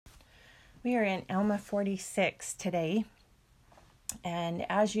We are in Alma 46 today, and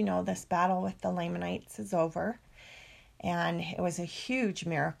as you know, this battle with the Lamanites is over, and it was a huge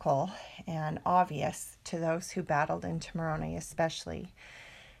miracle and obvious to those who battled in Moroni especially.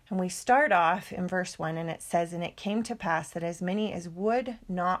 And we start off in verse 1, and it says, "And it came to pass that as many as would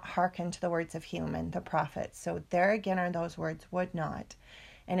not hearken to the words of Helaman the prophet," so there again are those words, would not,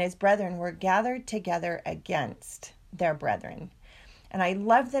 "and his brethren were gathered together against their brethren." And I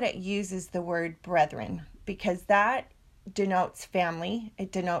love that it uses the word brethren, because that denotes family,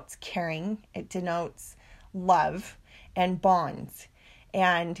 it denotes caring, it denotes love and bonds.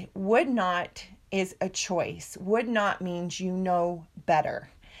 And would not is a choice. Would not means you know better.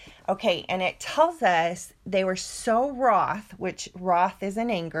 Okay, and it tells us they were so wroth, which wrath is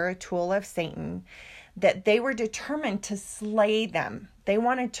an anger, a tool of Satan, that they were determined to slay them. They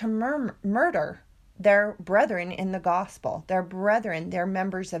wanted to murder their brethren in the gospel, their brethren, their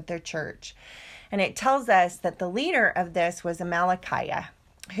members of their church. And it tells us that the leader of this was Amalickiah,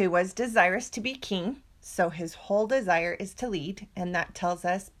 who was desirous to be king. So his whole desire is to lead, and that tells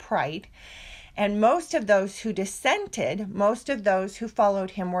us pride. And most of those who dissented, most of those who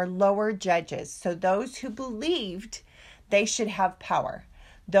followed him were lower judges. So those who believed they should have power,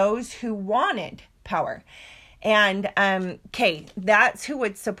 those who wanted power. And that's who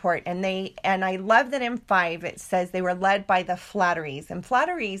would support. And I love that in 5 it says they were led by the flatteries. And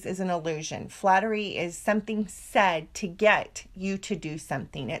flatteries is an illusion. Flattery is something said to get you to do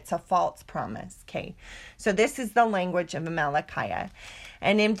something. It's a false promise. Okay, so this is the language of Amalickiah.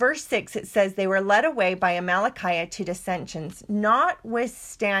 And in verse 6 it says they were led away by Amalickiah to dissensions,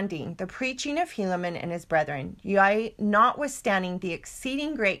 notwithstanding the preaching of Helaman and his brethren, notwithstanding the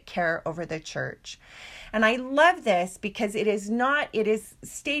exceeding great care over the church. And I love this because it is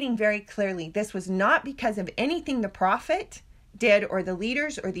stating very clearly, this was not because of anything the prophet did or the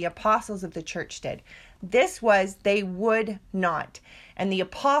leaders or the apostles of the church did. This was, they would not. And the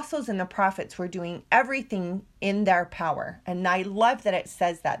apostles and the prophets were doing everything in their power. And I love that it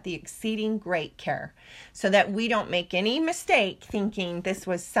says that, the exceeding great care, so that we don't make any mistake thinking this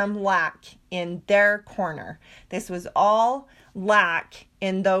was some lack in their corner. This was all lack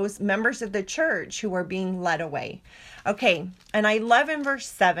in those members of the church who were being led away. Okay, and I love in verse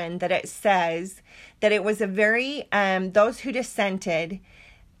 7 that it says that it was a very, those who dissented,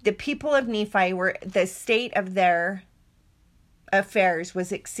 the people of Nephi were, the state of their affairs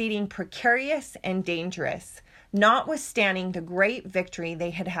was exceeding precarious and dangerous, notwithstanding the great victory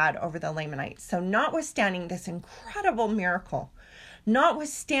they had had over the Lamanites. So notwithstanding this incredible miracle,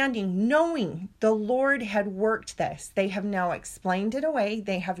 notwithstanding knowing the Lord had worked this, they have now explained it away.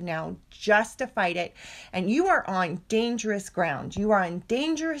 They have now justified it. And you are on dangerous ground. You are on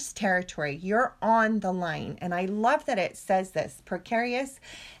dangerous territory. You're on the line. And I love that it says this, precarious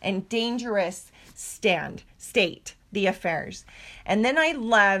and dangerous state, the affairs. And then I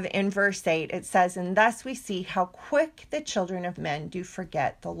love in verse 8, it says, "And thus we see how quick the children of men do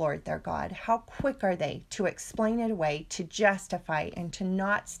forget the Lord their God." How quick are they to explain it away, to justify, and to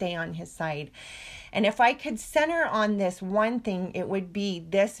not stay on his side. And if I could center on this one thing, it would be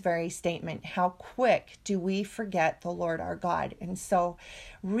this very statement. How quick do we forget the Lord our God? And so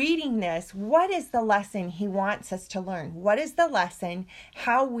reading this, what is the lesson he wants us to learn? What is the lesson?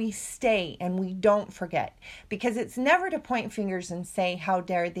 How we stay and we don't forget. Because it's never to point fingers and say, how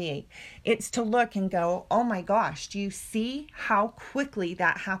dare they? It's to look and go, oh my gosh, do you see how quickly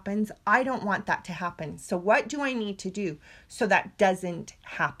that happens? I don't want that to happen. So what do I need to do so that doesn't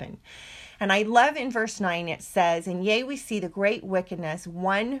happen? And I love in verse 9, it says, "And yea, we see the great wickedness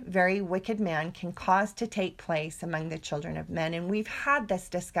one very wicked man can cause to take place among the children of men." And we've had this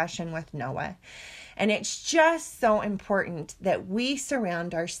discussion with Noah. And it's just so important that we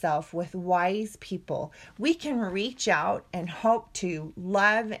surround ourselves with wise people. We can reach out and hope to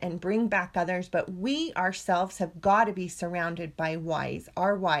love and bring back others, but we ourselves have got to be surrounded by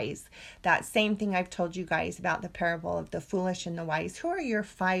our wise. That same thing I've told you guys about the parable of the foolish and the wise. Who are your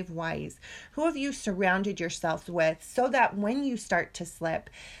 5 wise? Who have you surrounded yourself with so that when you start to slip,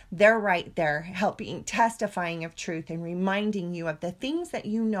 they're right there helping, testifying of truth and reminding you of the things that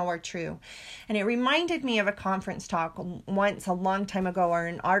you know are true. And it reminded me of a conference talk once a long time ago, or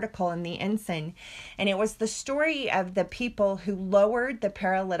an article in the Ensign. And it was the story of the people who lowered the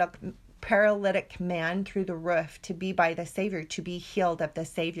paralytic man through the roof to be by the Savior, to be healed of the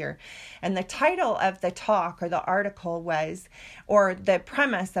Savior. And the title of the talk or the article was, or the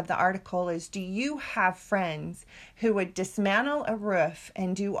premise of the article is, do you have friends who would dismantle a roof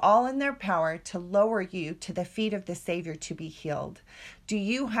and do all in their power to lower you to the feet of the Savior to be healed? Do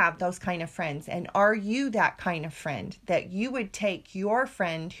you have those kind of friends? And are you that kind of friend that you would take your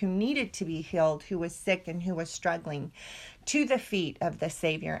friend who needed to be healed, who was sick and who was struggling, to the feet of the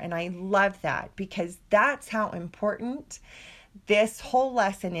Savior? And I love that, because that's how important this whole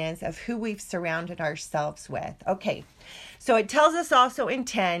lesson is of who we've surrounded ourselves with. Okay, so it tells us also in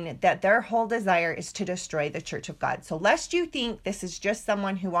 10 that their whole desire is to destroy the church of God. So lest you think this is just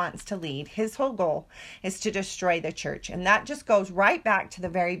someone who wants to lead, his whole goal is to destroy the church. And that just goes right back to the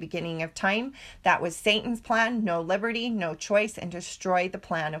very beginning of time. That was Satan's plan: no liberty, no choice, and destroy the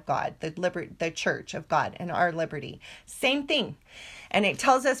plan of God, the church of God and our liberty. Same thing. And it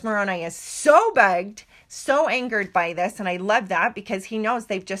tells us Moroni is so bugged, so angered by this. And I love that, because he knows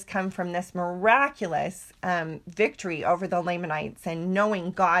they've just come from this miraculous victory over the Lamanites and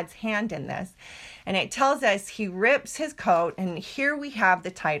knowing God's hand in this. And it tells us he rips his coat, and here we have the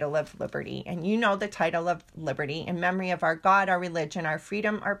title of liberty. And you know the title of liberty: in memory of our God, our religion, our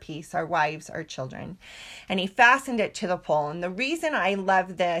freedom, our peace, our wives, our children. And he fastened it to the pole. And the reason I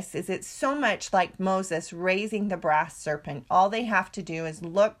love this is it's so much like Moses raising the brass serpent. All they have to do is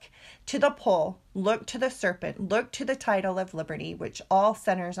look to the pole, look to the serpent, look to the title of liberty, which all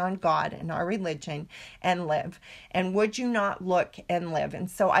centers on God and our religion, and live. And would you not look and live? And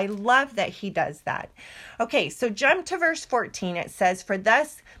so I love that he does that. Okay, so jump to verse 14. It says, for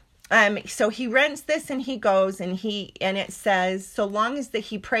thus, so he rents this and he goes, and it says, so long as that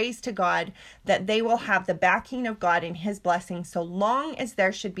he prays to God that they will have the backing of God and his blessing, so long as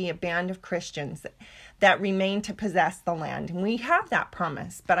there should be a band of Christians that remain to possess the land. And we have that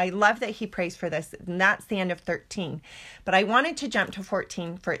promise, but I love that he prays for this, and that's the end of 13. But I wanted to jump to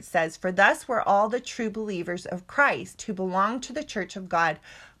 14, for it says, for thus were all the true believers of Christ who belong to the church of God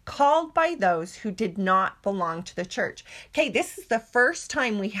called by those who did not belong to the church. Okay, this is the first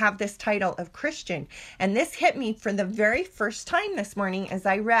time we have this title of Christian, and this hit me for the very first time this morning as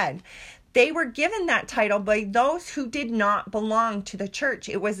I read. They were given that title by those who did not belong to the church.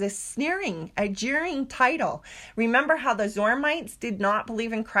 It was a sneering, a jeering title. Remember how the Zoramites did not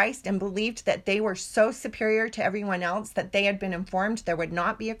believe in Christ and believed that they were so superior to everyone else that they had been informed there would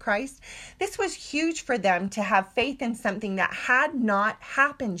not be a Christ? This was huge for them to have faith in something that had not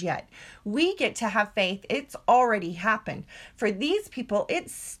happened yet. We get to have faith. It's already happened. For these people,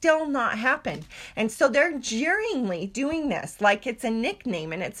 it's still not happened. And so they're jeeringly doing this like it's a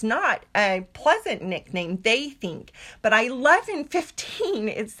nickname, and it's not a pleasant nickname, they think. But I love in 15,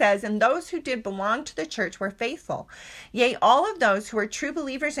 it says, and those who did belong to the church were faithful. Yea, all of those who were true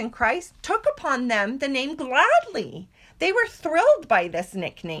believers in Christ took upon them the name gladly. They were thrilled by this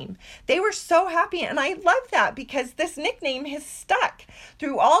nickname. They were so happy. And I love that, because this nickname has stuck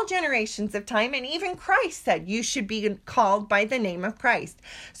through all generations of time. And even Christ said you should be called by the name of Christ.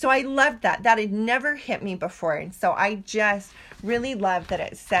 So I love that. That had never hit me before. And so I just really love that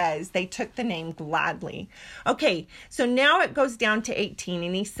it says they took the name gladly. Okay, so now it goes down to 18,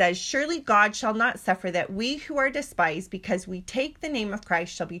 and he says, surely God shall not suffer that we who are despised because we take the name of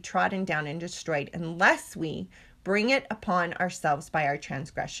Christ shall be trodden down and destroyed, unless we bring it upon ourselves by our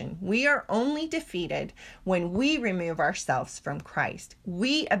transgression. We are only defeated when we remove ourselves from Christ.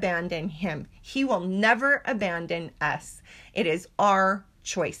 We abandon him. He will never abandon us. It is our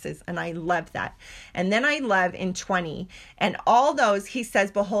choices. And I love that. And then I love in 20, and all those, he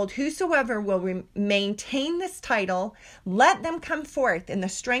says, behold, whosoever will maintain this title, let them come forth in the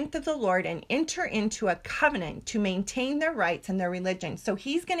strength of the Lord and enter into a covenant to maintain their rights and their religion. So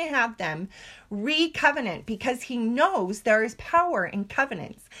he's going to have them re-covenant, because he knows there is power in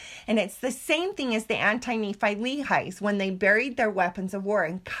covenants. And it's the same thing as the anti-Nephi Lehi's when they buried their weapons of war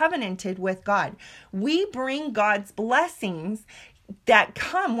and covenanted with God. We bring God's blessings that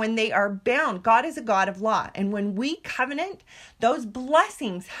come when they are bound. God is a God of law. And when we covenant, those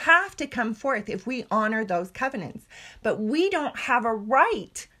blessings have to come forth if we honor those covenants. But we don't have a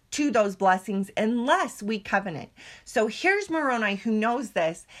right to those blessings unless we covenant. So here's Moroni, who knows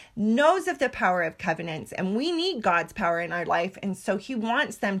this, knows of the power of covenants, and we need God's power in our life. And so he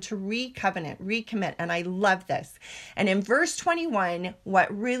wants them to re-covenant, recommit. And I love this. And in verse 21,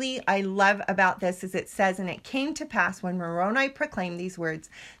 what really I love about this is it says, and it came to pass when Moroni proclaimed these words,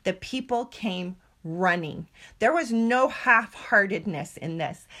 the people came running. There was no half-heartedness in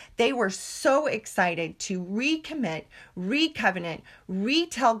this. They were so excited to recommit, recovenant,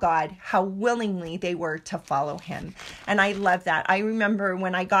 retell God how willingly they were to follow him. And I love that. I remember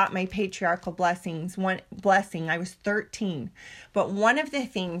when I got my patriarchal blessings, one blessing, I was 13. But one of the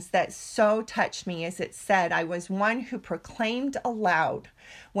things that so touched me is it said, I was one who proclaimed aloud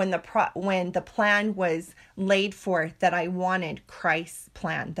when the plan was laid forth, that I wanted Christ's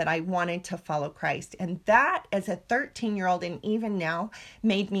plan, that I wanted to follow Christ. And that, as a 13-year-old and even now,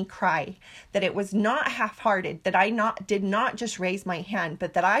 made me cry. That it was not half-hearted, that I did not just raise my hand,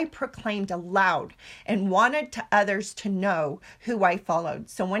 but that I proclaimed aloud and wanted others to know who I followed.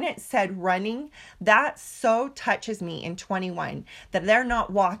 So when it said running, that so touches me in 21, that they're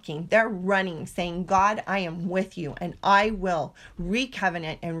not walking, they're running, saying, God, I am with you, and I will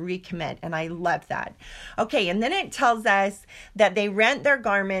recovenant and recommit. And I love that. Okay, and then it tells us that they rent their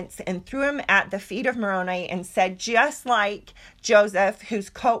garments and threw them at the feet of Moroni and said, just like Joseph, whose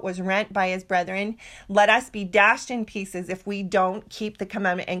coat was rent by his brethren, let us be dashed in pieces if we don't keep the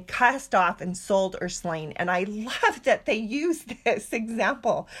commandment, and cast off and sold or slain. And I love that they use this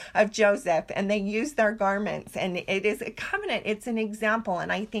example of Joseph, and they use their garments, and it is a covenant. It's an example.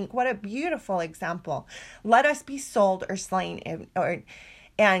 And I think, what a beautiful example. Let us be sold or slain,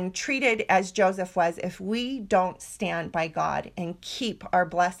 and treated as Joseph was, if we don't stand by God and keep our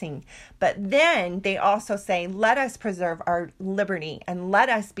blessing. But then they also say, let us preserve our liberty, and let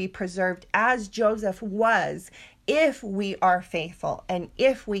us be preserved as Joseph was, if we are faithful and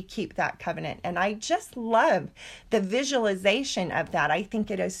if we keep that covenant. And I just love the visualization of that. I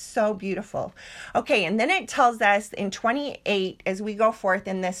think it is so beautiful. Okay, and then it tells us in 28, as we go forth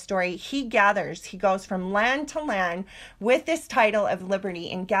in this story, he goes from land to land with this title of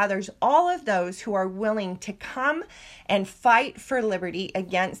liberty, and gathers all of those who are willing to come and fight for liberty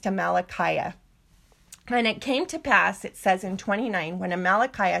against Amalickiah. And it came to pass, it says in 29, when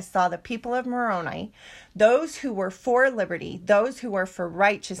Amalickiah saw the people of Moroni, those who were for liberty, those who were for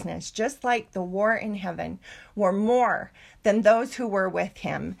righteousness, just like the war in heaven, were more than those who were with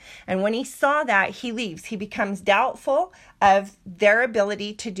him. And when he saw that, he leaves. He becomes doubtful of their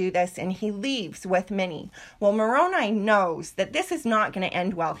ability to do this, and he leaves with many. Well, Moroni knows that this is not going to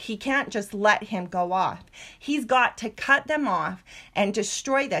end well. He can't just let him go off. He's got to cut them off and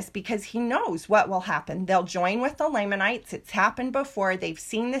destroy this, because he knows what will happen. They'll join with the Lamanites. It's happened before. They've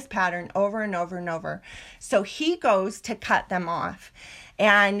seen this pattern over and over and over. So he goes to cut them off.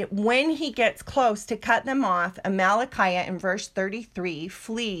 And when he gets close to cut them off, Amalickiah in verse 33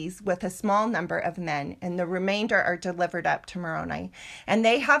 flees with a small number of men, and the remainder are delivered up to Moroni. And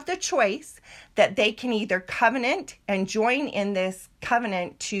they have the choice that they can either covenant and join in this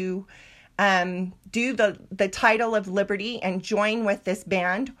covenant to do the title of liberty and join with this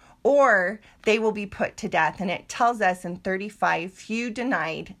band, or they will be put to death. And it tells us in 35, few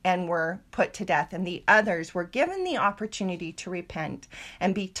denied and were put to death, and the others were given the opportunity to repent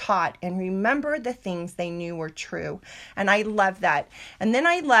and be taught and remember the things they knew were true. And I love that. And then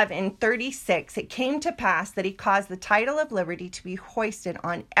I love in 36, it came to pass that he caused the title of liberty to be hoisted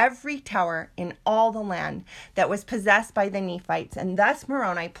on every tower in all the land that was possessed by the Nephites. And thus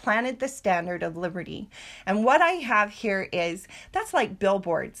Moroni planted the standard of liberty. And what I have here is, that's like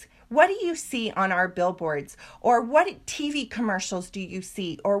billboards. What do you see on our billboards? Or what TV commercials do you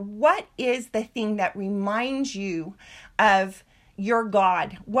see? Or what is the thing that reminds you of your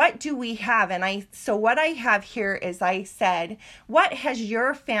God? What do we have? And so what I have here is, I said, what has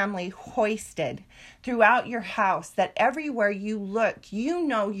your family hoisted throughout your house, that everywhere you look, you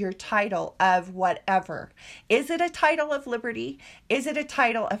know your title of whatever? Is it a title of liberty? Is it a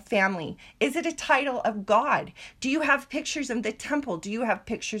title of family? Is it a title of God? Do you have pictures of the temple? Do you have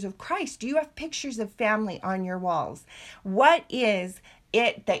pictures of Christ? Do you have pictures of family on your walls? What is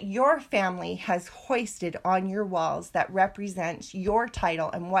it that your family has hoisted on your walls that represents your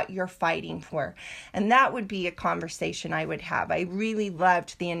title and what you're fighting for? And that would be a conversation I would have. I really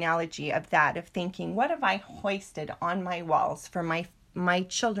loved the analogy of that, of thinking, what have I hoisted on my walls for my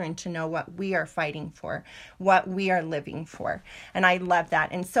children to know what we are fighting for, what we are living for? And I love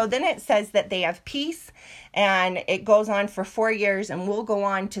that. And so then it says that they have peace, and it goes on for 4 years, and we'll go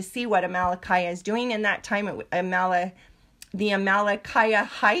on to see what Amalickiah is doing in that time. The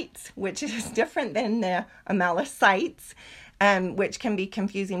Amalekites, which is different than the Amalekites, which can be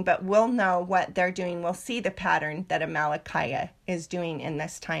confusing, but we'll know what they're doing. We'll see the pattern that Amalickiah is doing in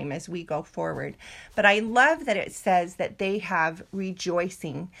this time as we go forward. But I love that it says that they have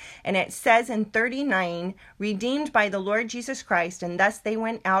rejoicing. And it says in 39, redeemed by the Lord Jesus Christ, and thus they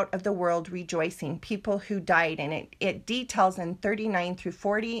went out of the world rejoicing, people who died. And it details in 39 through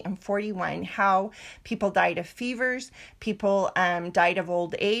 40 and 41 how people died of fevers, people died of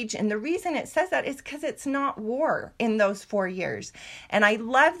old age. And the reason it says that is because it's not war in those 4 years. And I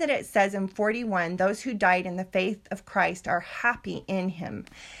love that it says in 41, those who died in the faith of Christ are happy in him.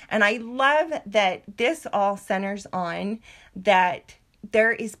 And I love that this all centers on that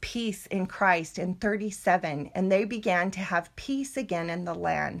there is peace in Christ in 37, and they began to have peace again in the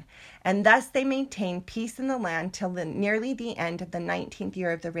land. And thus they maintained peace in the land till nearly the end of the 19th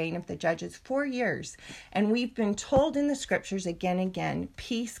year of the reign of the judges, 4 years. And we've been told in the scriptures again and again,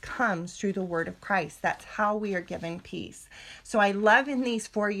 peace comes through the word of Christ. That's how we are given peace. So I love in these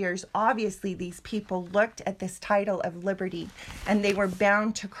 4 years, obviously these people looked at this title of liberty, and they were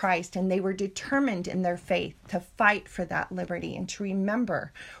bound to Christ, and they were determined in their faith to fight for that liberty and to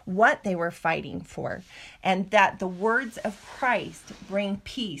remember what they were fighting for, and that the words of Christ bring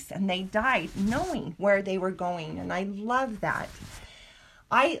peace, and they died knowing where they were going. And I love that.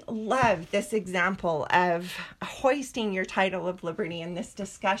 I love this example of hoisting your title of liberty in this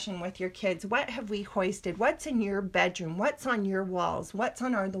discussion with your kids. What have we hoisted? What's in your bedroom? What's on your walls? What's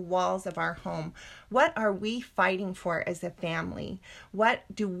on the walls of our home? What are we fighting for as a family? What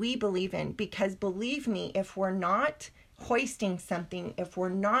do we believe in? Because believe me, if we're not hoisting something, if we're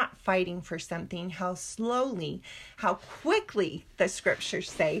not fighting for something, how slowly, how quickly, the scriptures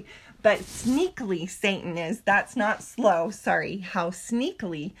say, but sneakily Satan is, that's not slow, sorry, how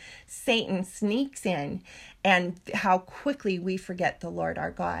sneakily Satan sneaks in, and how quickly we forget the Lord our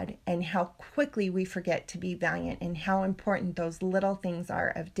God, and how quickly we forget to be valiant, and how important those little things are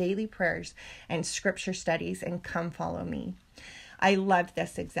of daily prayers and scripture studies and come follow me. I love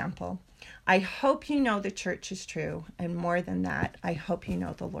this example. I hope you know the church is true, and more than that, I hope you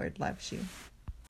know the Lord loves you.